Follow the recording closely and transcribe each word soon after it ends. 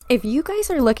If you guys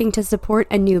are looking to support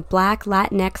a new Black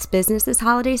Latinx business this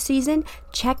holiday season,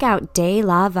 check out De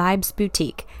La Vibes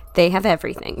Boutique. They have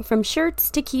everything from shirts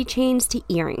to keychains to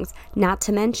earrings, not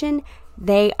to mention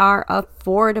they are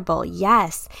affordable,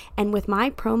 yes. And with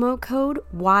my promo code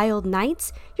Wild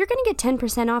Nights, you're going to get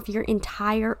 10% off your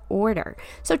entire order.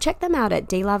 So check them out at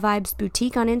De La Vibes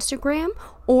Boutique on Instagram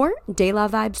or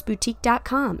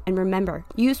delavibesboutique.com. And remember,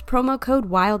 use promo code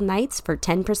Wild Nights for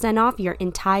 10% off your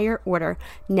entire order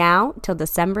now till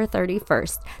December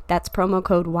 31st. That's promo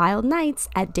code Wild Nights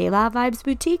at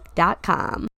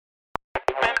delavibesboutique.com.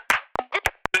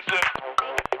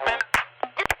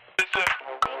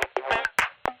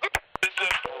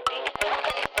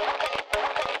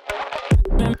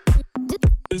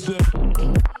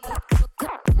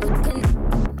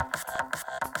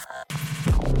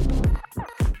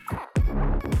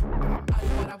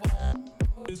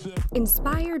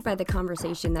 Inspired by the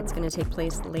conversation that's going to take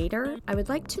place later, I would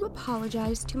like to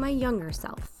apologize to my younger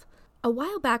self. A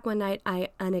while back one night, I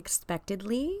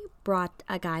unexpectedly brought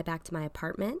a guy back to my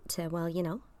apartment to,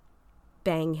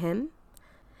 bang him.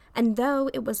 And though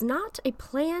it was not a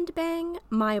planned bang,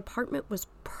 my apartment was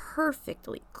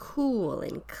perfectly cool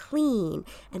and clean,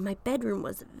 and my bedroom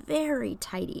was very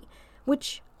tidy,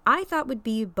 which I thought would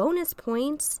be bonus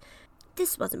points.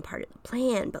 This wasn't part of the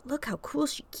plan, but look how cool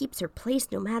she keeps her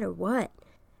place no matter what.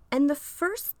 And the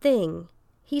first thing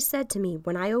he said to me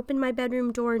when I opened my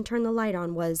bedroom door and turned the light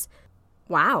on was,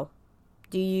 "Wow,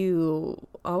 do you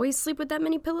always sleep with that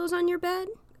many pillows on your bed?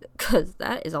 'Cause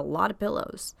that is a lot of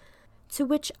pillows." To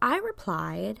which I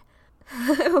replied,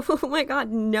 "Oh my God,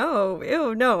 no,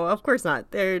 ew, no, of course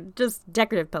not. They're just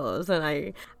decorative pillows, and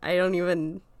I don't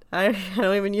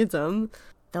even use them."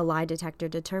 The lie detector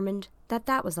determined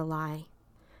that was a lie,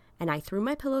 and I threw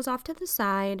my pillows off to the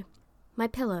side. My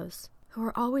pillows, who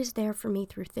were always there for me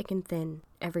through thick and thin,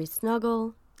 every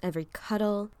snuggle, every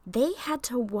cuddle, they had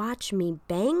to watch me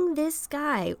bang this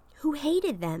guy who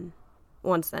hated them.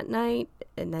 Once that night,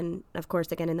 and then, of course,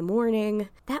 again in the morning.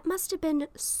 That must have been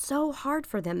so hard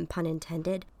for them, pun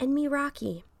intended. And me,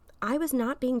 Rocky, I was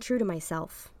not being true to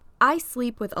myself. I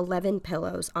sleep with 11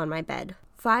 pillows on my bed,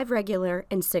 5 regular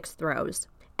and 6 throws.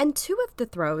 And 2 of the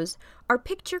throws are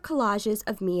picture collages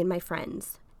of me and my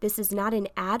friends. This is not an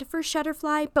ad for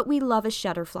Shutterfly, but we love a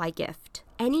Shutterfly gift.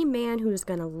 Any man who's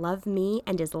gonna love me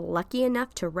and is lucky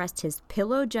enough to rest his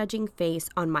pillow-judging face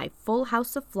on my full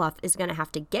house of fluff is gonna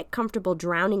have to get comfortable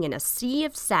drowning in a sea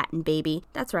of satin, baby.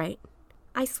 That's right.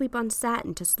 I sleep on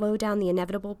satin to slow down the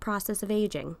inevitable process of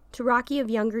aging. To Rocky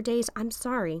of younger days, I'm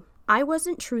sorry. I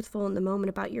wasn't truthful in the moment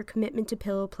about your commitment to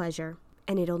pillow pleasure,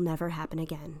 and it'll never happen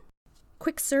again.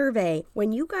 Quick survey.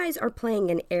 When you guys are playing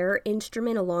an air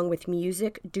instrument along with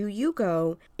music, do you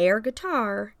go air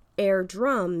guitar, air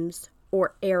drums,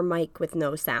 or air mic with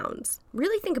no sounds?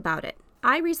 Really think about it.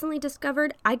 I recently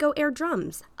discovered I go air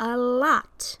drums a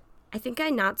lot. I think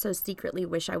I not so secretly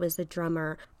wish I was a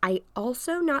drummer. I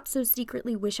also not so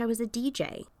secretly wish I was a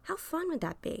DJ. How fun would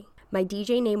that be? My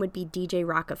DJ name would be DJ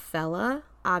Rockefeller,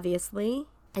 obviously.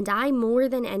 And I, more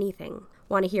than anything,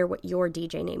 want to hear what your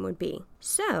DJ name would be.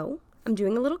 So I'm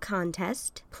doing a little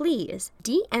contest. Please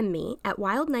DM me at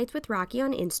Wild Nights with Rocky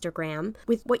on Instagram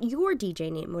with what your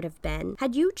DJ name would have been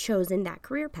had you chosen that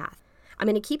career path. I'm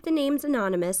going to keep the names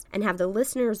anonymous and have the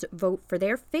listeners vote for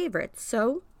their favorites.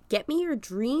 So get me your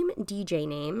dream DJ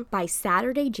name by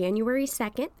Saturday, January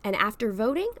 2nd. And after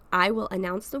voting, I will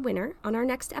announce the winner on our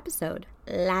next episode.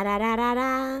 La da da da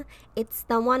da. It's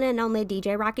the one and only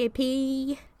DJ Rocky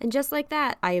P. And just like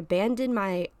that, I abandoned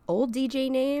my old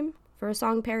DJ name for a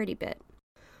song parody bit.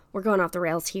 We're going off the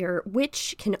rails here,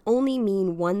 which can only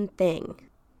mean one thing.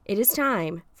 It is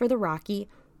time for the Rocky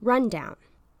Rundown.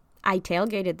 I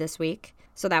tailgated this week,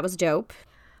 so that was dope.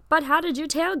 But how did you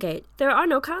tailgate? There are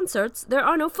no concerts. There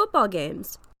are no football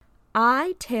games.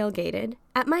 I tailgated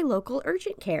at my local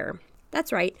urgent care.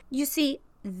 That's right. You see,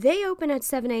 they open at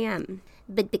 7 a.m.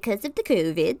 But because of the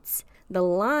COVIDs, the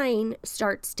line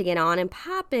starts to get on and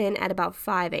poppin' at about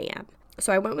 5 a.m.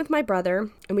 So I went with my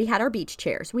brother, and we had our beach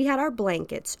chairs. We had our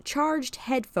blankets, charged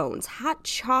headphones, hot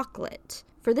chocolate.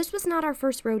 For this was not our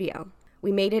first rodeo.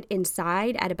 We made it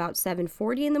inside at about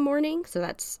 7:40 in the morning, so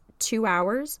that's 2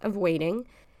 hours of waiting.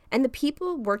 And the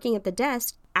people working at the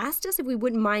desk asked us if we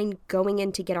wouldn't mind going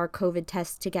in to get our COVID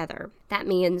tests together. That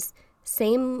means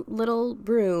same little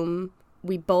room,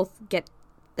 we both get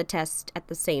the test at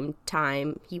the same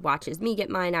time. He watches me get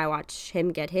mine, I watch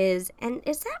him get his. And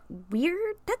is that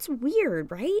weird? That's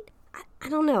weird, right? I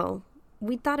don't know.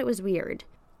 We thought it was weird.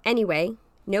 Anyway,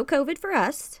 no COVID for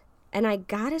us. And I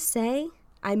gotta say,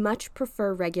 I much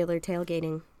prefer regular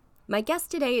tailgating. My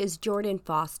guest today is Jordan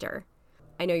Foster.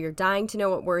 I know you're dying to know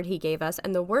what word he gave us,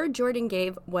 and the word Jordan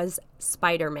gave was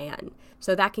Spider-Man.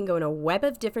 So that can go in a web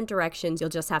of different directions. You'll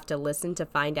just have to listen to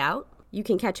find out. You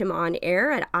can catch him on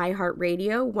air at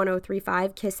iHeartRadio,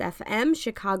 1035 KISS FM,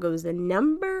 Chicago's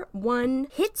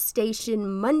 #1 hit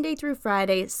station, Monday through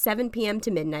Friday, 7 p.m.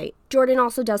 to midnight. Jordan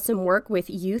also does some work with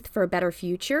Youth for a Better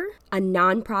Future, a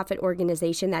nonprofit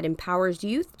organization that empowers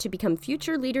youth to become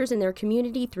future leaders in their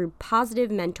community through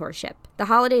positive mentorship. The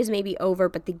holidays may be over,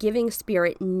 but the giving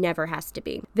spirit never has to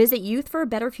be. Visit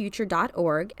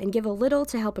youthforabetterfuture.org and give a little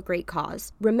to help a great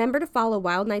cause. Remember to follow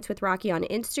Wild Nights with Rocky on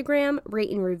Instagram, rate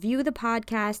and review the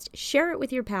podcast, share it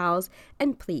with your pals,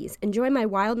 and please enjoy my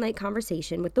Wild Night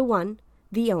conversation with the one,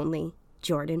 the only,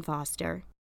 Jordan Foster.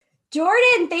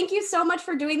 Jordan, thank you so much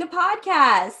for doing the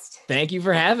podcast. Thank you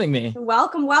for having me.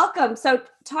 Welcome, welcome. So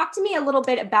talk to me a little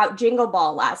bit about Jingle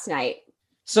Ball last night.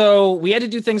 So we had to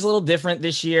do things a little different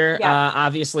this year,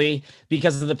 obviously,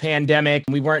 because of the pandemic.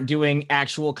 We weren't doing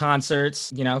actual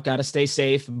concerts, got to stay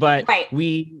safe, but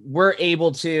we were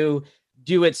able to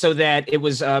do it so that it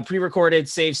was a pre-recorded,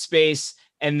 safe space.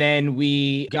 And then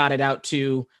we got it out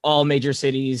to all major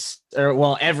cities,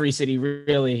 every city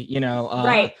really,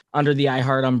 under the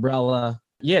iHeart umbrella.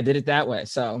 Yeah, did it that way.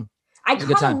 So I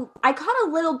caught a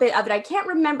little bit of it. I can't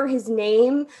remember his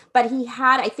name, but he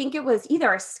had, I think it was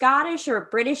either a Scottish or a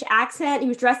British accent. He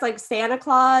was dressed like Santa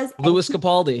Claus. Louis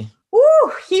Capaldi.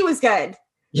 Ooh, he was good.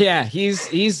 Yeah,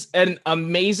 he's an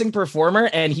amazing performer,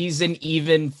 and he's an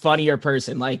even funnier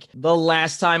person. Like the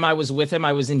last time I was with him,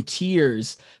 I was in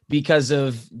tears because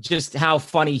of just how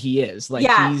funny he is. Like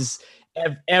he's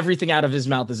everything out of his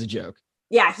mouth is a joke.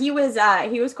 Yeah, he was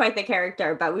quite the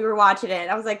character, but we were watching it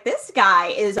and I was like, this guy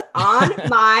is on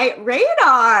my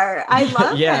radar. I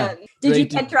love him. Did you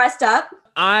get dressed up?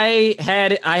 I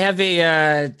have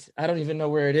a, I don't even know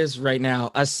where it is right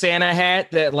now, a Santa hat,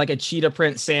 that like a cheetah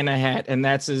print Santa hat. And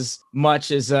that's as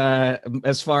much as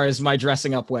far as my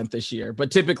dressing up went this year.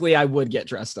 But typically I would get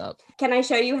dressed up. Can I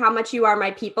show you how much you are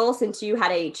my people since you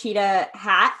had a cheetah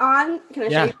hat on? Can I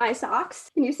show you my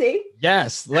socks? Can you see?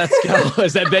 Yes, let's go.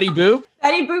 Is that Betty Boop?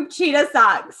 Betty Boop cheetah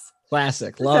socks.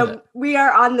 Classic. Love it. We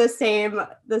are on the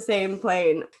same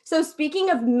plane. So speaking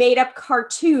of made up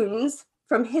cartoons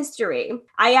from history,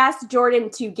 I asked Jordan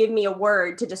to give me a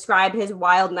word to describe his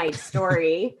Wild Night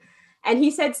story. And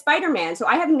he said Spider-Man. So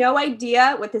I have no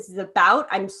idea what this is about.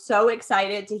 I'm so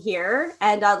excited to hear.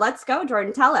 And let's go,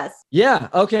 Jordan. Tell us. Yeah.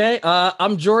 Okay.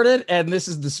 I'm Jordan, and this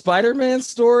is the Spider-Man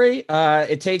story.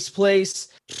 It takes place,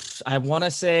 I want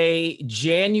to say,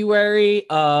 January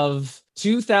of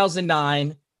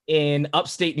 2009 in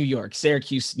upstate New York,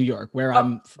 Syracuse, New York, where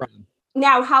I'm from.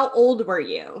 Now, how old were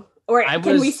you? Or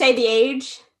can we say the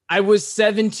age? I was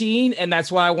 17, and that's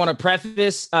why I want to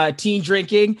preface teen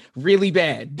drinking really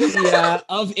bad.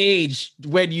 Of age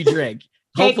when you drink.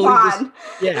 Hopefully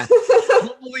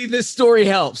this story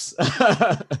helps.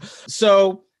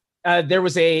 So there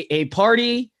was a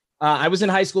party. I was in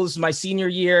high school. This was my senior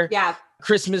year. Yeah.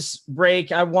 Christmas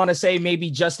break. I want to say maybe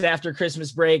just after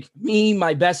Christmas break, me,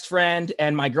 my best friend,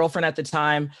 and my girlfriend at the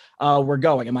time were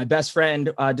going. And my best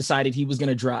friend decided he was going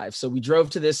to drive. So we drove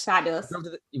to this. Fabulous.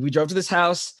 We drove to this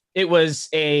house. It was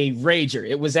a rager.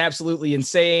 It was absolutely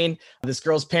insane. This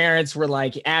girl's parents were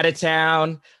like out of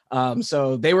town.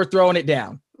 So they were throwing it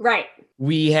down. Right.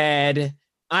 We had...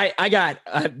 I got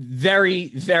very,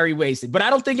 very wasted, but I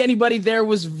don't think anybody there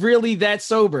was really that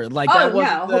sober. Like,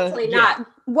 hopefully not.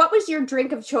 What was your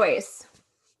drink of choice?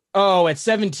 Oh, at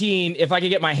 17, if I could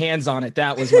get my hands on it,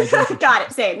 that was my drink. Got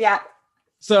it. Same. Yeah.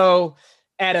 So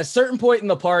at a certain point in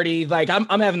the party, like I'm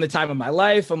having the time of my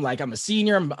life. I'm like, I'm a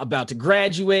senior. I'm about to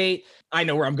graduate. I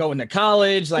know where I'm going to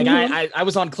college. Like I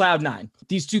was on cloud nine.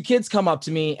 These two kids come up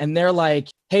to me and they're like,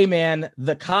 hey man,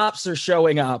 the cops are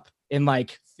showing up in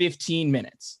like 15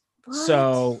 minutes. What?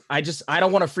 So I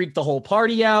don't want to freak the whole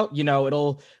party out.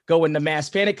 It'll go into mass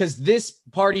panic because this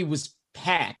party was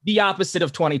packed, the opposite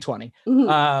of 2020.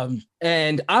 Mm-hmm.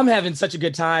 And I'm having such a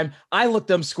good time. I look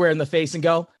them square in the face and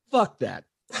go, fuck that.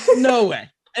 No way.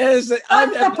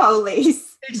 I'm the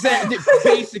police. Exactly.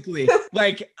 Basically,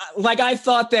 like I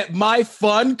thought that my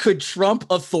fun could trump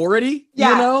authority,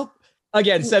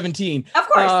 Again, 17. Of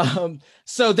course.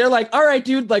 So they're like, all right,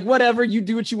 dude, like whatever, you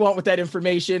do what you want with that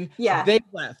information. Yeah. They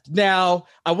left. Now,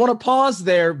 I want to pause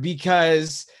there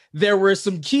because there were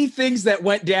some key things that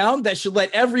went down that should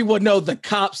let everyone know the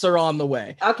cops are on the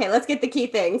way. Okay, let's get the key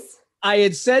things. I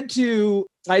had said to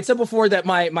I had said before that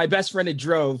my best friend had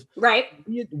drove. Right.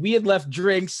 We had left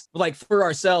drinks like for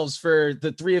ourselves, for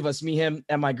the three of us, me, him,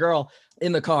 and my girl,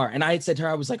 in the car. And I had said to her,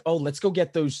 I was like, oh, let's go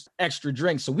get those extra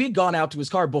drinks. So we had gone out to his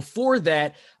car before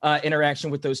that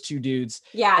interaction with those two dudes.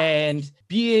 Yeah. And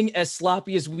being as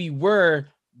sloppy as we were,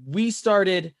 we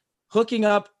started hooking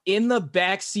up in the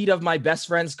back seat of my best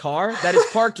friend's car that is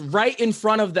parked right in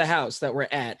front of the house that we're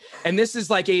at. And this is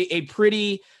like a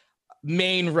pretty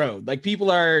main road. Like people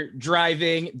are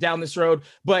driving down this road,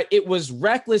 but it was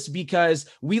reckless because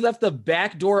we left the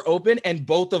back door open and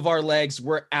both of our legs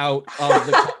were out of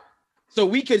the car. So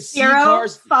we could see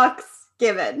cars. Fucks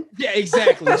given. Yeah,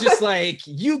 exactly. Just like,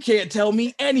 you can't tell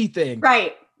me anything.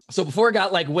 Right. So before it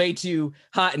got like way too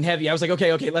hot and heavy, I was like,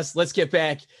 okay, let's get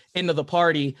back into the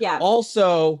party. Yeah.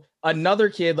 Also, another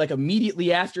kid, like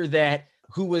immediately after that,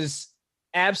 who was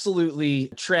absolutely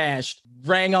trashed,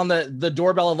 rang on the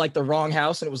doorbell of like the wrong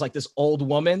house, and it was like this old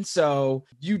woman. So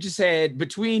you just had,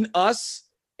 between us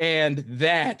and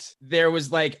that, there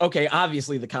was like, okay,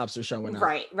 obviously the cops are showing up.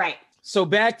 Right. So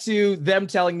back to them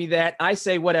telling me that, I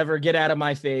say, whatever, get out of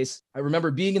my face. I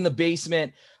remember being in the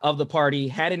basement of the party,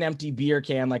 had an empty beer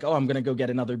can, like, oh, I'm going to go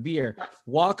get another beer.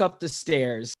 Walk up the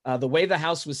stairs. The way the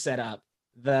house was set up,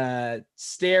 the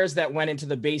stairs that went into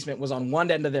the basement was on one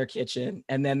end of their kitchen,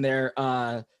 and then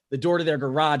the door to their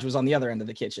garage was on the other end of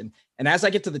the kitchen. And as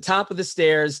I get to the top of the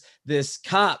stairs, this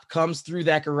cop comes through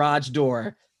that garage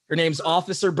door. Her name's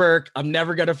Officer Burke. I'm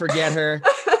never going to forget her.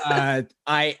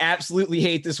 I absolutely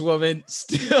hate this woman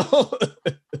still.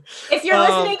 If you're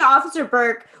listening, Officer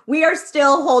Burke, we are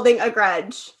still holding a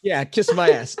grudge. Yeah, kiss my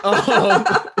ass.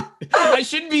 I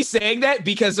shouldn't be saying that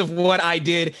because of what I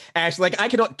did. Actually, like, I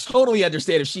can totally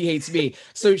understand if she hates me.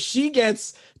 So she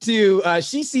gets to,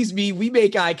 she sees me, we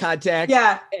make eye contact.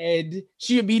 Yeah. And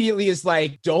she immediately is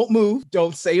like, don't move,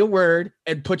 don't say a word,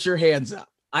 and put your hands up.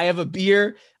 I have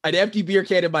an empty beer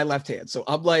can in my left hand. So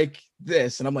I'm like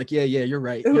this, and I'm like, yeah, you're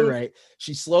right. You're right.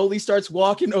 She slowly starts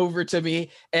walking over to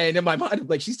me. And in my mind, I'm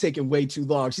like, she's taking way too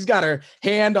long. She's got her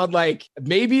hand on like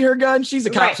maybe her gun. She's a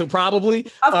cop, right. So probably.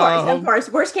 Of course.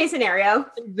 Worst case scenario.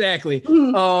 Exactly.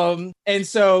 And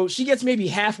so she gets maybe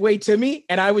halfway to me,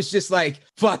 and I was just like,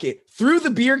 fuck it. Threw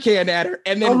the beer can at her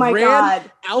and then ran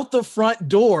out the front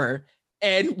door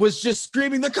and was just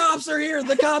screaming, the cops are here,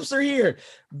 the cops are here.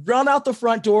 Run out the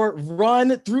front door,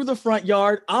 run through the front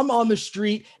yard. I'm on the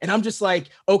street, and I'm just like,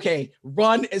 okay,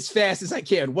 run as fast as I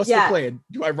can. What's the plan?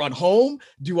 Do I run home?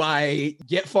 Do I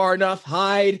get far enough,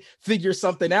 hide, figure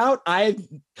something out?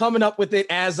 I'm coming up with it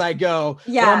as I go.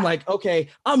 Yeah. But I'm like, okay,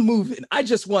 I'm moving. I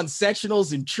just won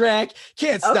sectionals in track.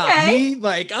 Can't stop me.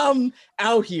 Like, I'm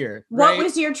out here. What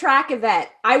was your track event?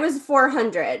 I was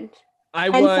 400. I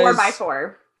was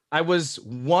 4x4. I was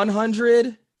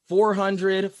 100,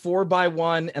 400,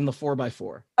 4x1, and the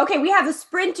 4x4. Okay, we have a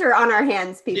sprinter on our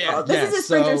hands, people. This is a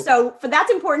sprinter, so that's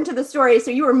important to the story.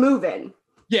 So you were moving.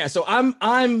 Yeah, so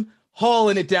I'm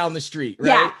hauling it down the street, right?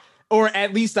 Yeah. Or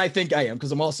at least I think I am,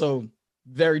 because I'm also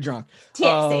very drunk.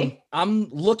 I'm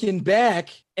looking back,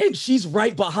 and she's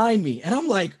right behind me, and I'm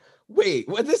like, wait,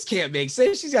 well, this can't make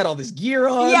sense. She's got all this gear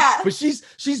on, but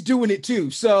she's doing it too.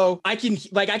 So I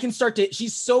can start to.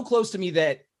 She's so close to me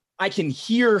that I can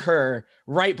hear her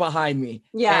right behind me.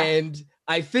 Yeah. And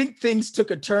I think things took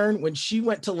a turn when she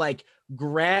went to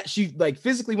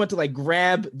physically went to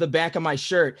grab the back of my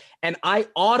shirt, and I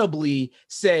audibly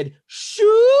said,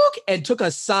 shook, and took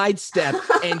a side step,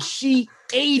 and she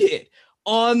ate it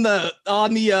on the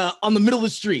middle of the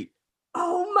street.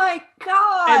 Oh my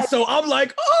God. And so I'm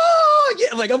like, oh,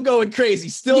 yeah, like I'm going crazy,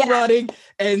 still running.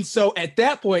 And so at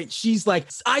that point, she's like,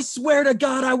 I swear to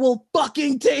God, I will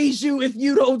fucking tase you if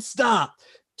you don't stop.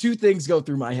 Two things go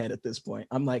through my head at this point.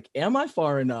 I'm like, am I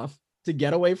far enough to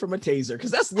get away from a taser?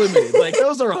 Because that's limited. Like,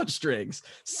 those are on strings.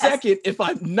 Yes. Second, if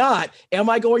I'm not, am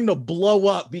I going to blow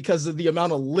up because of the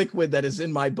amount of liquid that is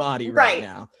in my body right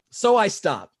now? So I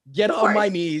stop, get on my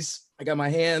knees. I got my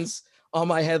hands on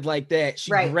my head like that.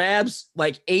 She grabs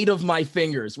like 8 of my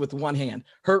fingers with one hand.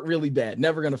 Hurt really bad.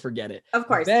 Never gonna forget it. Of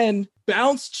course. Then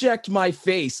bounce checked my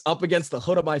face up against the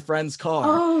hood of my friend's car.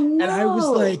 Oh, no. And I was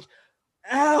like,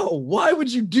 ow, why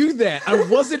would you do that? I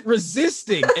wasn't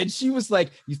resisting. And she was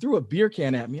like, you threw a beer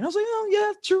can at me. And I was like, oh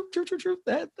yeah, true.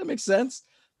 That makes sense.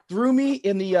 Threw me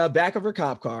in the back of her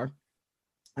cop car.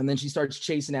 And then she starts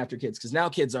chasing after kids, because now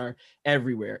kids are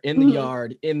everywhere, in the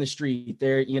yard, in the street.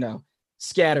 They're,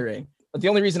 scattering. But the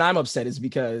only reason I'm upset is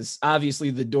because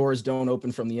obviously the doors don't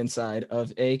open from the inside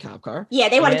of a cop car. Yeah,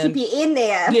 they want to keep you in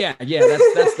there. Yeah,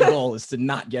 that's the goal, is to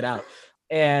not get out.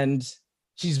 And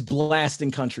she's blasting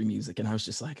country music, and I was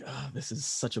just like, oh, this is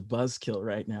such a buzzkill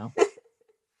right now.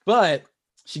 But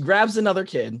she grabs another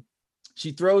kid,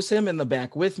 She throws him in the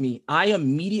back with me. I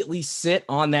immediately sit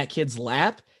on that kid's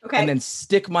lap and then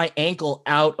stick my ankle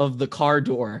out of the car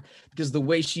door, because the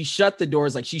way she shut the door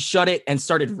is like she shut it and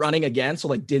started running again. So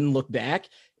like didn't look back.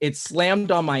 It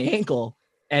slammed on my ankle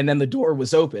and then the door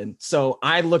was open. So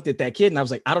I looked at that kid and I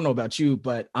was like, I don't know about you,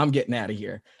 but I'm getting out of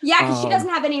here. Yeah, because she doesn't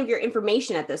have any of your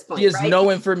information at this point. She has no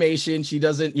information. She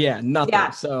doesn't, nothing. Yeah.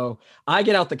 So I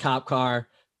get out the cop car.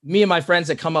 Me and my friends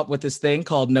had come up with this thing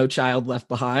called No Child Left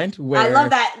Behind. Where, I love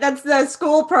that. That's the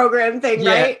school program thing,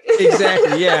 right?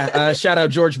 Exactly. Yeah. Shout out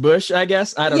George Bush, I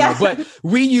guess. I don't know. But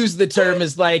we use the term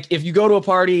as like, if you go to a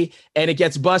party and it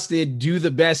gets busted, do the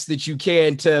best that you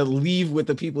can to leave with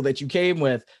the people that you came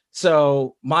with.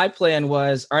 So my plan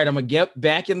was, all right, I'm going to get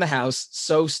back in the house.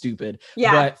 So stupid.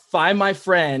 Yeah. But find my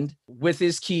friend with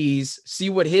his keys,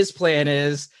 see what his plan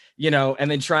is, and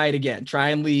then try it again, try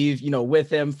and leave, with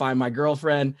him, find my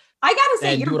girlfriend. I gotta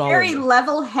say, you're very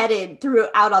level-headed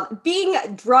throughout all being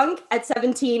drunk at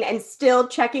 17 and still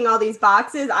checking all these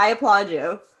boxes. I applaud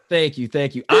you. Thank you.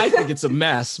 I think it's a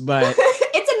mess, but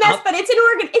it's a mess, but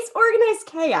it's organized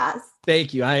chaos.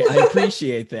 Thank you. I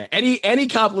appreciate that. Any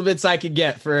compliments I could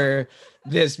get for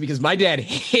this, because my dad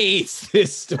hates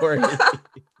this story.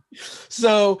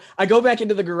 So I go back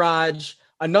into the garage.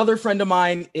 Another friend of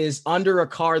mine is under a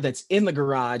car that's in the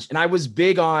garage. And I was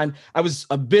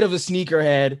a bit of a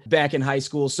sneakerhead back in high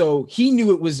school. So he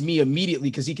knew it was me immediately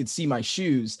because he could see my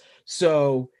shoes.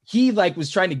 So he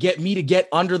was trying to get me to get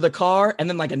under the car. And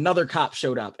then another cop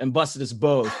showed up and busted us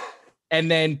both and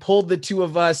then pulled the two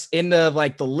of us into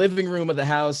the living room of the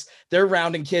house. They're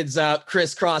rounding kids up,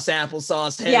 crisscross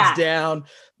applesauce, heads down,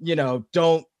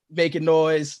 don't make a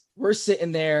noise. We're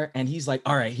sitting there and he's like,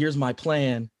 all right, here's my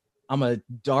plan. I'm going to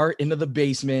dart into the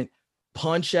basement,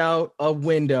 punch out a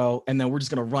window, and then we're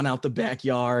just going to run out the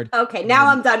backyard. Okay, now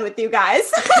I'm done with you guys.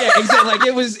 Yeah, exactly.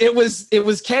 It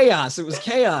was chaos. It was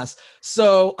chaos.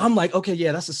 So I'm like, okay,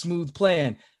 yeah, that's a smooth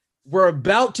plan. We're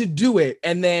about to do it.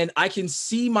 And then I can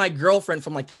see my girlfriend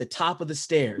from the top of the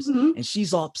stairs. Mm-hmm. And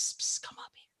she's all, psst, psst, come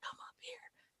up here.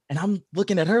 And I'm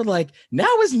looking at her like,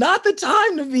 now is not the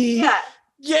time to be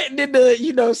getting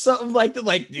into, something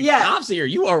cops here,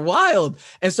 you are wild.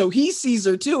 And so he sees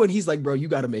her too. And he's like, bro, you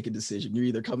got to make a decision. You're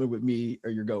either coming with me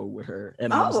or you're going with her.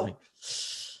 And I was like,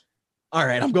 all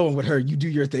right, I'm going with her. You do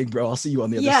your thing, bro. I'll see you on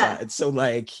the other side. So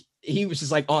he was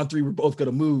just on three, we're both going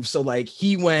to move. So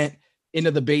he went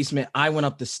into the basement. I went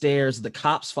up the stairs. The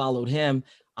cops followed him.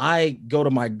 I go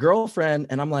to my girlfriend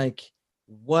and I'm like,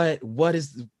 what's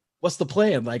the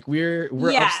plan? We're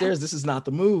upstairs. This is not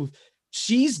the move.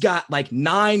 She's got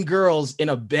 9 girls in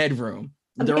a bedroom.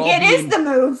 It is the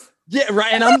move. Yeah,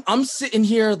 right. And I'm sitting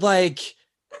here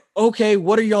okay,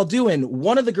 what are y'all doing?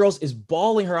 One of the girls is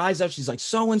bawling her eyes out. She's like,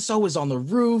 so-and-so is on the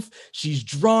roof. She's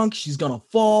drunk. She's going to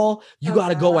fall. You got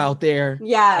to go out there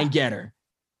and get her.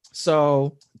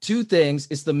 So 2 things.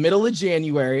 It's the middle of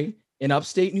January in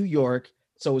upstate New York.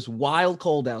 So it's wild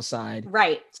cold outside.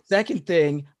 Right. Second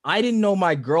thing, I didn't know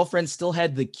my girlfriend still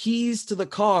had the keys to the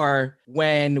car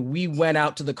when we went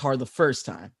out to the car the first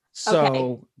time.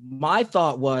 So my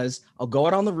thought was, I'll go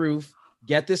out on the roof,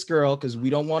 get this girl because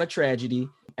we don't want a tragedy.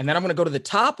 And then I'm going to go to the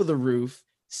top of the roof,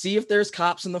 see if there's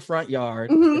cops in the front yard.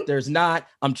 Mm-hmm. If there's not,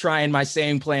 I'm trying my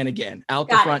same plan again. Out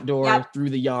the front door, through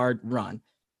the yard, run.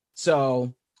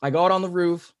 So I go out on the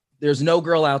roof. There's no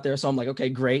girl out there. So I'm like, okay,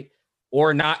 great.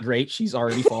 Or not great. She's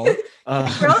already fallen.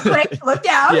 Real quick, look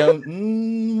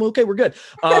down. Okay, we're good.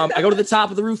 I go to the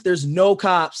top of the roof. There's no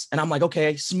cops. And I'm like,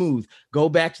 okay, smooth. Go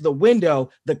back to the window.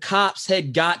 The cops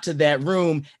had got to that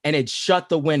room and had shut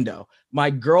the window. My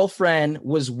girlfriend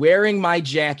was wearing my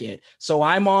jacket. So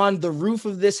I'm on the roof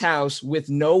of this house with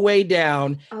no way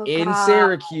down in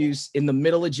Syracuse in the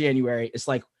middle of January. It's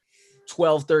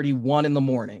 12:31 in the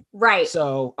morning. Right.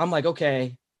 So I'm like,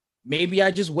 okay, maybe I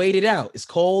just wait it out. It's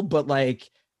cold, but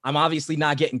I'm obviously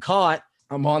not getting caught.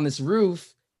 I'm on this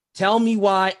roof. Tell me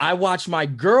why I watched my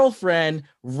girlfriend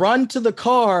run to the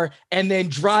car and then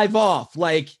drive off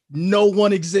like no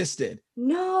one existed.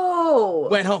 No.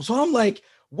 Went home. So I'm like,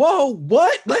 whoa,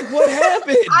 what? What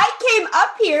happened? I came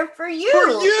up here for you.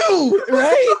 For you,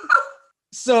 right?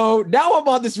 So now I'm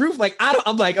on this roof.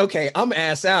 I'm like, okay, I'm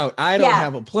ass out. I don't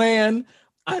have a plan.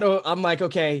 I'm like,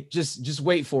 okay, just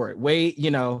wait for it. Wait,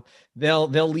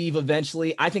 they'll leave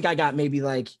eventually. I think I got maybe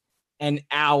an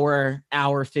hour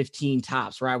 15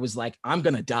 tops where I was like, I'm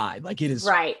going to die. It is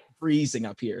freezing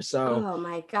up here. So, oh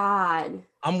my God.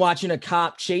 I'm watching a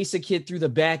cop chase a kid through the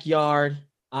backyard.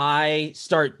 I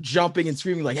start jumping and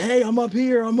screaming hey, I'm up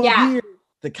here. I'm up here.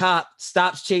 The cop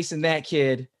stops chasing that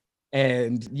kid,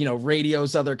 and,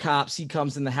 radios other cops. He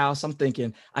comes in the house. I'm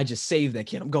thinking, I just saved that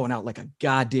kid. I'm going out like a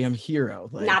goddamn hero.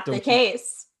 Like, not the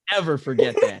case. Ever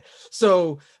forget that.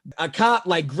 So a cop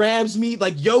like grabs me,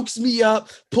 like yokes me up,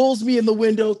 pulls me in the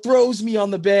window, throws me on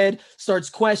the bed, starts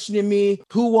questioning me.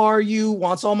 Who are you?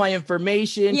 Wants all my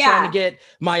information, trying to get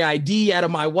my ID out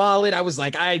of my wallet. I was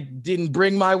like, I didn't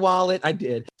bring my wallet. I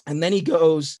did. And then he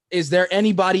goes, is there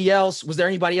anybody else? Was there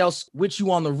anybody else with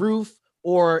you on the roof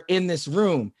or in this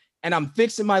room? And I'm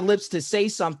fixing my lips to say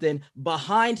something.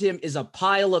 Behind him is a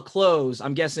pile of clothes.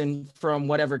 I'm guessing from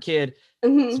whatever kid's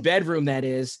bedroom that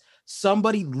is.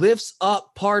 Somebody lifts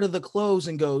up part of the clothes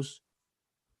and goes,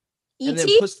 and then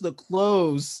puts the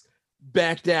clothes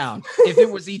back down. If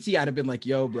it was ET, I'd have been like,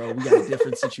 yo, bro, we got a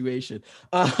different situation.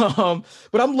 But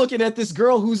I'm looking at this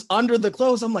girl who's under the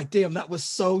clothes. I'm like, damn, that was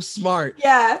so smart.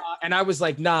 Yeah. And I was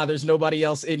like, nah, there's nobody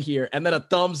else in here. And then a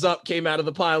thumbs up came out of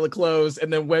the pile of clothes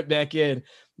and then went back in.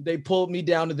 They pulled me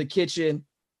down to the kitchen.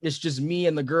 It's just me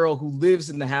and the girl who lives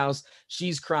in the house.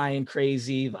 She's crying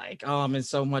crazy, like, oh, I'm in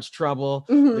so much trouble.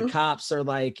 The cops are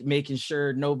like making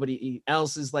sure nobody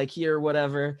else is like here or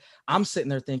whatever. I'm sitting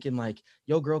there thinking like,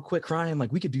 yo, girl, quit crying.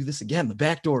 Like, we could do this again. The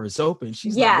back door is open.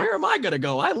 She's like, where am I going to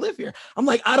go? I live here. I'm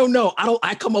like, I don't know.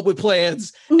 I come up with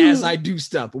plans as I do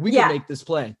stuff, but we can make this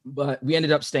play. But we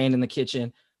ended up staying in the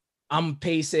kitchen. I'm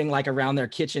pacing like around their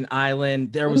kitchen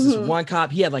island. There was this one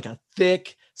cop. He had like a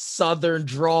thick Southern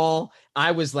drawl.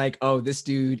 I was like, oh, this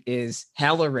dude is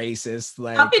hella racist.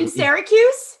 Like, up in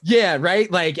Syracuse? Yeah,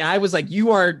 right? Like, I was like,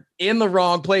 you are in the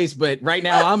wrong place, but right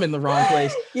now I'm in the wrong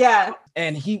place. Yeah.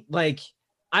 And he like,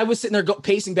 I was sitting there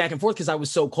pacing back and forth because I was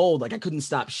so cold. Like, I couldn't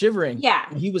stop shivering. Yeah.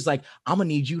 And he was like, I'm going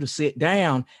to need you to sit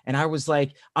down. And I was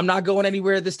like, I'm not going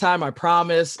anywhere this time. I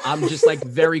promise. I'm just like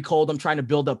very cold. I'm trying to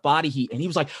build up body heat. And he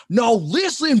was like, no,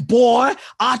 listen, boy,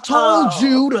 I told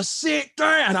you to sit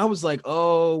down. And I was like,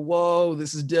 oh, whoa,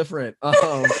 this is different.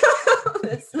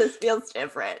 This feels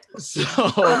different. So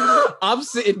I'm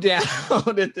sitting down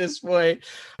at this point,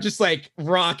 just like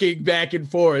rocking back and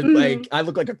forth. Like, I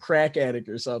look like a crack addict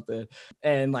or something.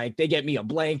 And like, they get me a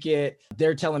blanket.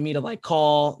 They're telling me to like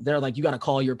they're like, you got to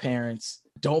call your parents.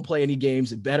 Don't play any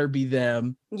games. It better be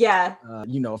them. Yeah.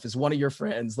 If it's one of your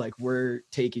friends, like, we're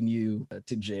taking you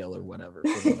to jail or whatever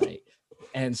for the night.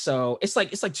 And so it's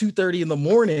like 2:30 in the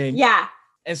morning. Yeah.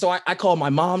 And so I call my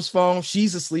mom's phone.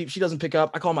 She's asleep. She doesn't pick up.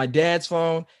 I call my dad's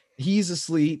phone. He's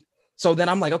asleep. So then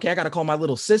I'm like, okay, I got to call my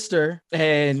little sister.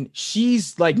 And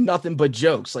she's like nothing but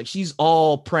jokes. Like, she's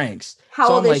all pranks. How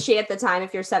old is she at the time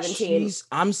if you're 17?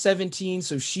 I'm 17.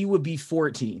 So she would be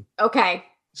 14. Okay.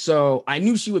 So I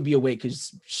knew she would be awake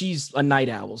because she's a night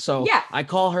owl. So I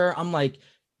call her. I'm like,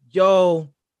 yo,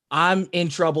 I'm in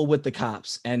trouble with the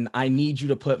cops and I need you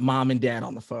to put mom and dad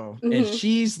on the phone. And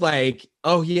she's like,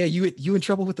 oh yeah, you in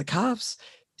trouble with the cops?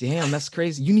 Damn, that's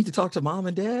crazy. You need to talk to mom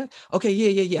and dad? Okay,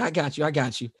 yeah. I got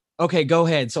you. Okay, go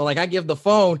ahead. So like, I give the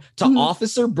phone to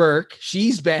Officer Burke.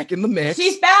 She's back in the mix.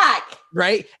 She's back.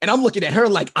 Right? And I'm looking at her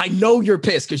like, I know you're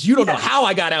pissed because you don't know how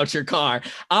I got out your car.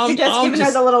 I'm just giving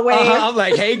her the little wave. I'm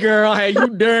like, hey girl, how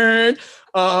you doing?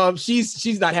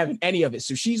 She's not having any of it.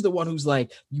 So she's the one who's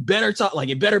like, you better talk, like,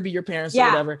 it better be your parents or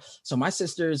whatever. So my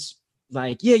sister's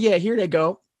like, yeah, here they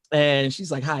go. And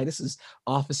she's like, hi, this is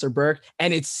Officer Burke.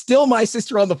 And it's still my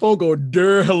sister on the phone going,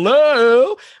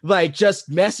 hello, like just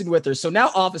messing with her. So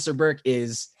now Officer Burke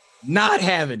is not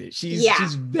having it. She's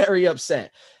very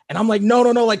upset. And I'm like, no,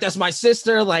 like, that's my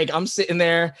sister. Like, I'm sitting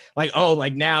there like, oh,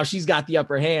 like now she's got the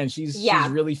upper hand. She's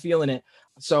really feeling it.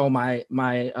 So my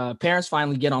parents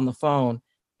finally get on the phone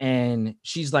and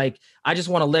she's like, I just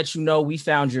want to let you know we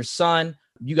found your son.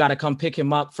 You got to come pick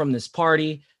him up from this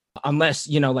party unless,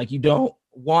 like, you don't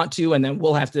want to. And then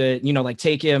we'll have to, like,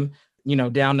 take him,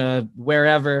 down to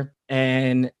wherever.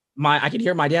 And I could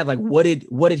hear my dad like, what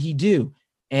did he do?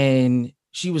 And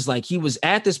she was like, he was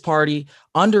at this party,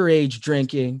 underage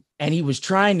drinking, and he was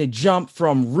trying to jump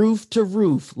from roof to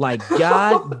roof like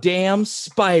goddamn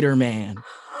Spider-Man.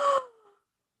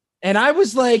 And I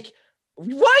was like, why are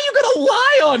you gonna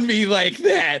lie on me like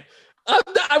that?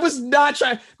 I was not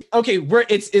trying. Okay,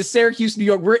 it's Syracuse, New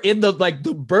York. We're in the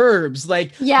burbs.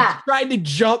 Like, trying to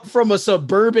jump from a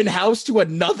suburban house to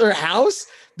another house.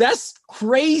 That's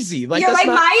crazy. Like, you're like,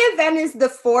 my event is the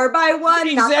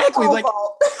 4x1. Exactly. Like,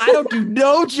 I don't do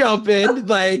no jumping.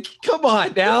 Like, come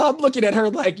on now. I'm looking at her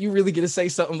like, you really gonna say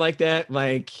something like that?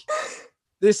 Like,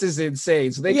 this is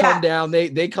insane. So they come down.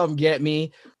 They come get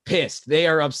me. Pissed. They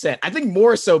are upset. I think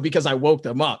more so because I woke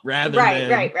them up rather than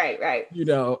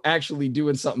right. actually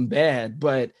doing something bad.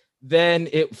 But then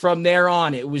from there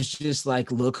on, it was just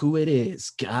like, look who it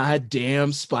is.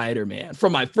 Goddamn Spider-Man.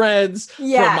 From my friends,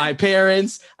 from my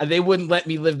parents. They wouldn't let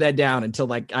me live that down until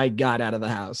like I got out of the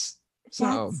house. So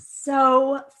that's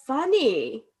so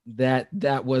funny.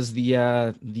 That was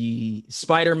the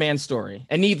Spider-Man story.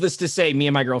 And needless to say, me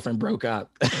and my girlfriend broke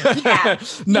up. Yeah.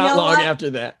 Not long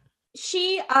after that.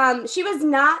 She was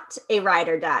not a ride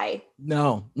or die.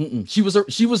 No. She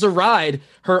was a ride,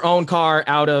 her own car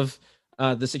out of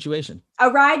the situation. A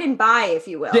ride and buy, if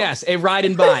you will. Yes, a ride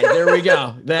and buy. There we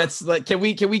go. That's like, can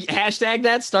we hashtag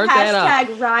that? Start that up.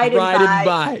 Hashtag ride and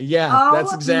buy. Yeah,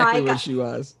 that's exactly what she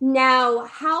was. Now,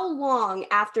 how long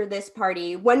after this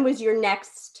party, when was your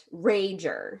next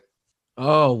rager?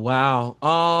 Oh,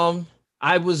 wow.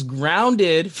 I was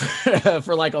grounded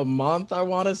for like a month, I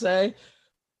want to say.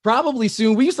 Probably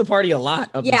soon. We used to party a lot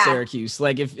up in Syracuse.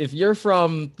 Like if you're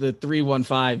from the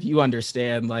 315, you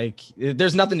understand, like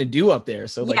there's nothing to do up there.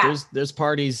 So like there's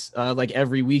parties like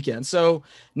every weekend. So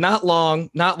not long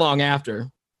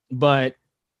after, but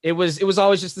it was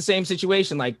always just the same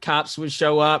situation. Like cops would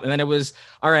show up and then it was,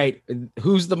 all right,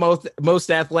 who's the most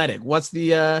athletic? What's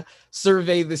the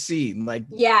survey the scene? Like,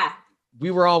 we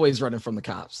were always running from the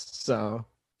cops. So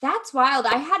that's wild.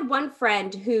 I had one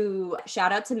friend who,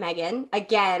 shout out to Megan.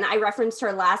 Again, I referenced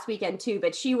her last weekend too,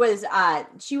 but she was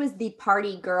the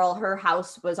party girl. Her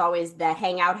house was always the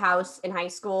hangout house in high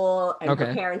school, and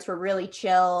her parents were really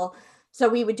chill. So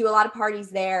we would do a lot of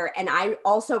parties there. And I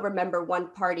also remember one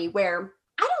party where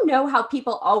I don't know how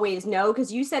people always know,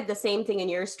 because you said the same thing in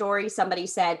your story. Somebody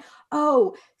said,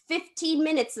 15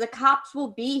 minutes, the cops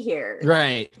will be here.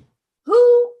 Right.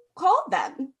 Who called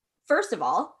them, first of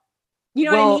all? You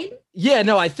know what I mean? Yeah,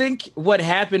 no, I think what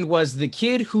happened was the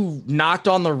kid who knocked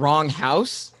on the wrong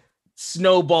house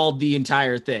snowballed the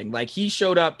entire thing. Like he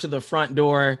showed up to the front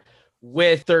door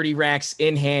with 30 racks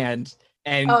in hand.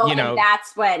 And, you know, and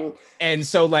that's when. And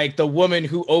so like the woman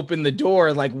who opened the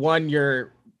door, like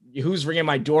who's ringing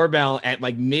my doorbell at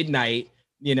like midnight,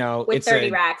 you know, with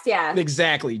 30 racks. Yeah,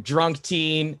 exactly. Drunk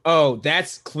teen. Oh,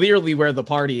 that's clearly where the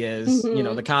party is. You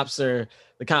know, the cops are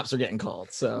getting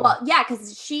called. So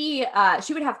because she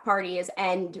would have parties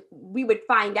and we would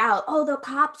find out, the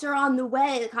cops are on the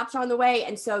way.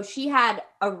 And so she had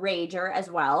a rager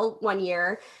as well one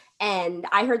year, and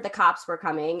I heard the cops were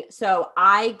coming. So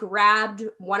I grabbed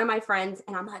one of my friends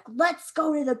and I'm like, let's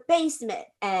go to the basement.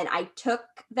 And I took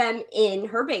them in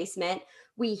her basement.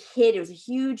 We hid, it was a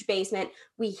huge basement.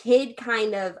 We hid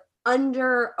kind of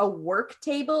under a work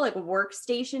table, like a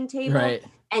workstation table. Right.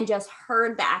 And just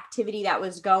heard the activity that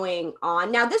was going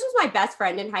on. Now, this was my best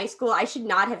friend in high school. I should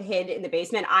not have hid in the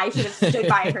basement. I should have stood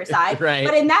by her side. Right.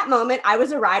 But in that moment, I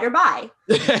was a ride or buy.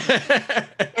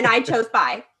 And I chose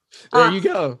buy. There you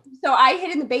go. So I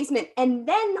hid in the basement. And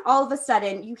then all of a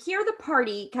sudden, you hear the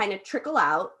party kind of trickle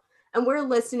out. And we're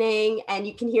listening. And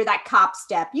you can hear that cop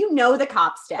step. You know the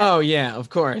cop step. Oh, yeah, of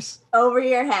course. Over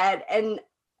your head. And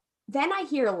then I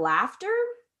hear laughter.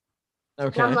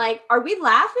 Okay. And I'm like, are we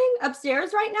laughing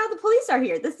upstairs right now? The police are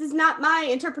here. This is not my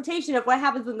interpretation of what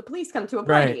happens when the police come to a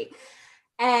party. Right.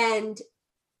 And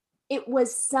it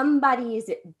was somebody's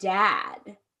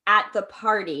dad at the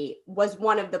party was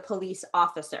one of the police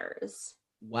officers.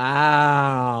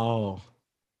 Wow.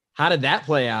 How did that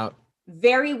play out?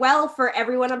 Very well for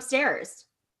everyone upstairs.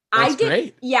 That's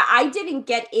great. Yeah, I didn't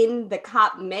get in the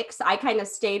cop mix. I kind of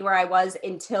stayed where I was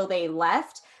until they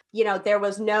left. You know, there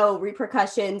was no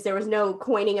repercussions. There was no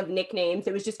coining of nicknames.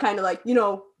 It was just kind of like, you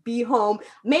know, be home.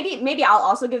 Maybe I'll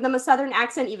also give them a Southern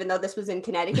accent, even though this was in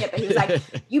Connecticut. But he was like,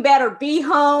 you better be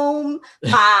home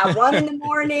by 1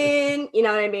 a.m. You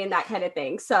know what I mean? That kind of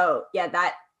thing. So yeah,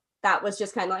 that was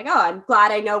just kind of like, I'm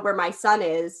glad I know where my son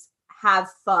is.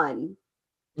 Have fun.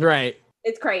 Right.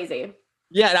 It's crazy.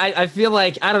 Yeah. I feel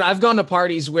like, I don't know. I've gone to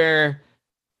parties where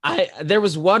there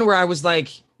was one where I was like,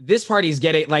 this party's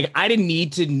getting, like, I didn't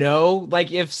need to know,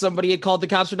 like, if somebody had called the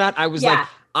cops or not. I was like,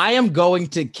 I am going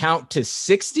to count to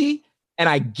 60 and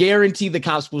I guarantee the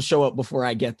cops will show up before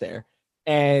I get there.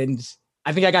 And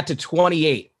I think I got to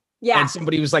 28. Yeah. And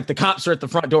somebody was like, the cops are at the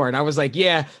front door. And I was like,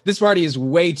 yeah, this party is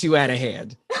way too out of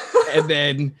hand. And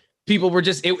then people were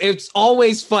just, it's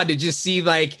always fun to just see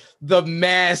like the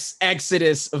mass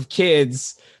exodus of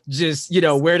kids. Just, you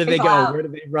know, where do they go? Where do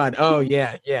they run? Oh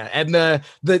yeah. Yeah. And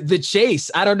the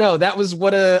chase, I don't know. That was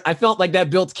what I felt like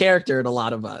that built character in a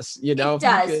lot of us, you know? It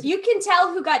does. You can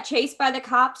tell who got chased by the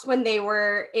cops when they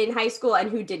were in high school and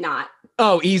who did not.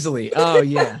 Oh, easily. Oh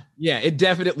yeah. Yeah. It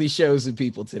definitely shows in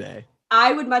people today.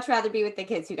 I would much rather be with the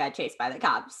kids who got chased by the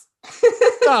cops.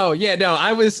 Oh yeah. No,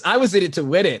 I was in it to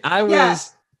win it. I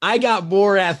was I got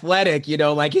more athletic,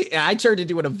 like I turned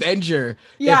into an Avenger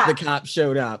if the cops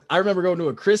showed up. I remember going to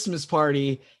a Christmas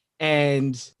party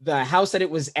and the house that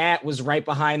it was at was right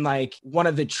behind like one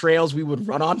of the trails we would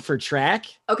run on for track.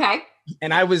 Okay.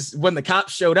 And when the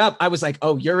cops showed up, I was like,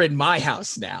 oh, you're in my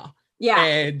house now. Yeah.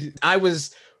 And I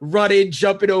was running,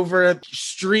 jumping over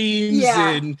streams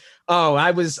and I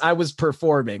was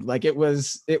performing. Like it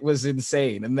was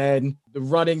insane. And then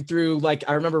running through, like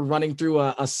I remember running through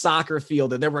a soccer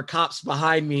field and there were cops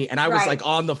behind me and I was like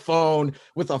on the phone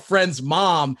with a friend's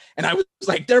mom and I was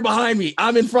like, they're behind me.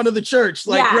 I'm in front of the church.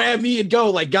 Like grab me and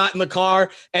go. Like got in the car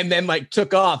and then like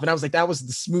took off. And I was like, that was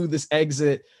the smoothest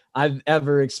exit I've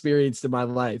ever experienced in my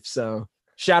life. So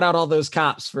shout out all those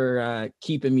cops for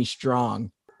keeping me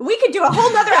strong. We could do a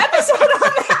whole nother episode on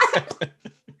that.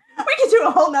 We could do a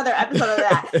whole nother episode of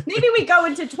that. Maybe we go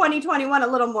into 2021 a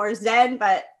little more zen,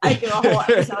 but I do a whole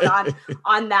episode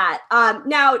on that.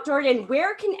 Now, Jordan,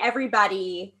 where can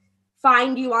everybody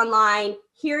find you online,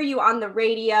 hear you on the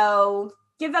radio?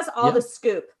 Give us all the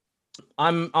scoop.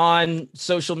 I'm on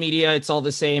social media. It's all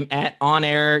the same at On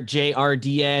Air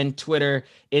JRDN, Twitter,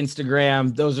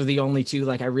 Instagram. Those are the only two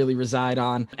like I really reside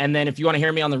on. And then if you want to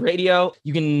hear me on the radio,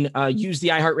 you can use the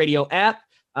iHeartRadio app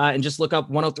and just look up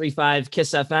 103.5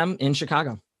 KISS FM in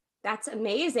Chicago. That's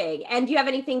amazing. And do you have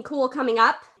anything cool coming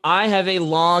up? I have a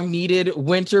long needed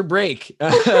winter break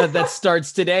that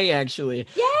starts today, actually.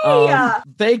 Yay!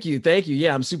 Thank you.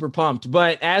 Yeah, I'm super pumped.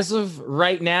 But as of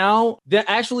right now,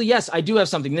 yes, I do have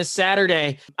something. This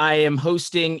Saturday, I am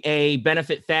hosting a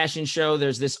benefit fashion show.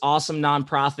 There's this awesome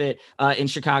nonprofit in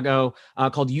Chicago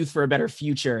called Youth for a Better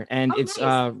Future. And it's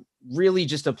nice. Really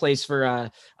just a place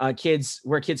for kids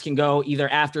where kids can go either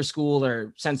after school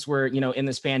or since we're, in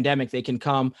this pandemic, they can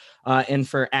come in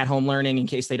for at-home learning in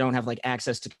case they don't have like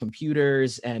access to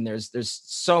computers. And there's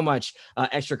so much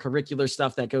extracurricular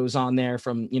stuff that goes on there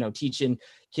from, teaching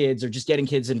kids or just getting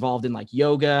kids involved in like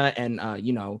yoga and,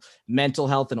 mental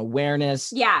health and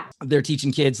awareness. Yeah. They're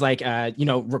teaching kids like,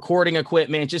 recording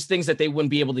equipment, just things that they wouldn't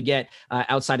be able to get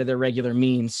outside of their regular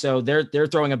means. So they're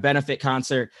throwing a benefit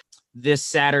concert this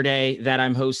Saturday that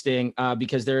I'm hosting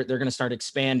because they're going to start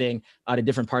expanding to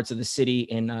different parts of the city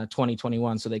in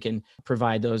 2021 so they can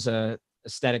provide those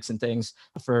aesthetics and things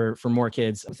for more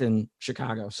kids within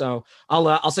Chicago. So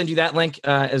I'll send you that link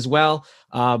as well.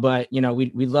 But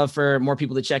we'd love for more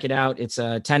people to check it out. It's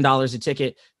 $10 a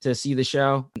ticket to see the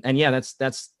show. And yeah,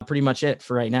 that's pretty much it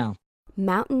for right now.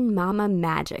 Mountain Mama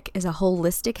Magic is a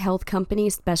holistic health company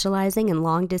specializing in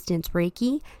long-distance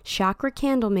Reiki, chakra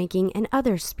candle making, and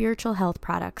other spiritual health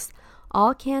products.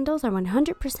 All candles are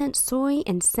 100% soy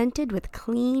and scented with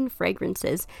clean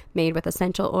fragrances, made with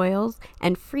essential oils,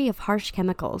 and free of harsh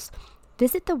chemicals.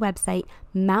 Visit the website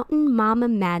Mountain Mama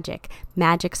Magic,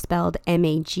 magic spelled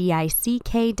MAGICK.com,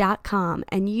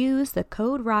 and use the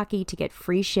code ROCKY to get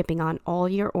free shipping on all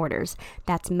your orders.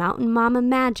 That's Mountain Mama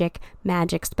Magic,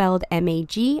 magic spelled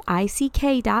MAGICK.com,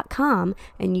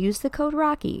 and use the code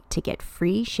ROCKY to get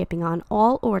free shipping on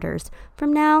all orders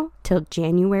from now till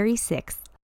January 6th.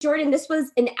 Jordan, this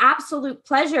was an absolute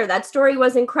pleasure. That story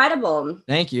was incredible.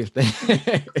 Thank you.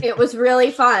 It was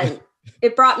really fun.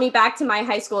 It brought me back to my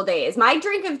high school days. My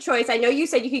drink of choice, I know you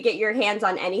said you could get your hands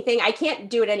on anything. I can't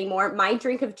do it anymore. My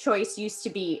drink of choice used to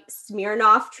be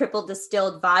Smirnoff triple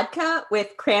distilled vodka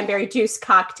with cranberry juice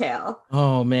cocktail.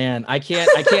 Oh man, I can't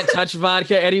touch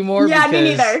vodka anymore. Yeah, me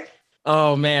neither.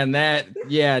 Oh man,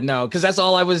 because that's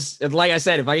all I was, like I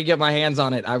said, if I could get my hands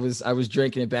on it, I was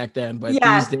drinking it back then. But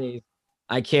these days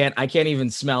I can't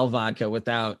even smell vodka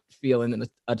without feeling in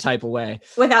a type of way.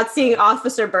 Without seeing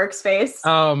Officer Burke's face.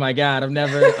 Oh my God, I'm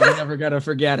never gonna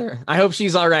forget her. I hope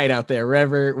she's all right out there,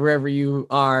 wherever you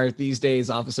are these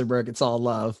days, Officer Burke. It's all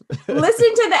love.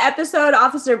 Listen to the episode,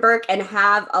 Officer Burke, and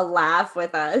have a laugh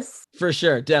with us. For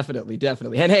sure, definitely.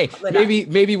 And hey,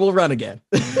 maybe we'll run again.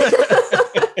 This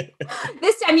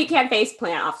time you can't face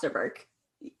plant, Officer Burke.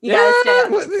 You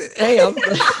gotta stay up.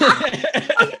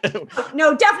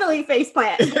 No, definitely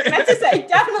faceplant. Meant to say,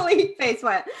 definitely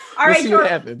faceplant. All right, see what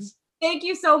happens. Thank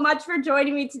you so much for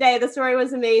joining me today. The story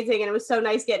was amazing, and it was so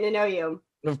nice getting to know you.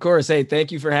 Of course. Hey,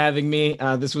 thank you for having me.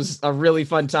 This was a really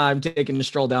fun time taking a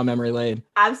stroll down memory lane.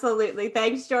 Absolutely.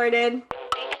 Thanks, Jordan.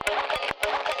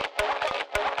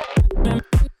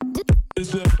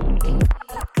 Is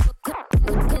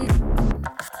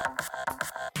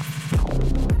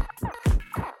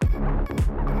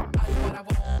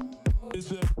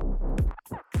it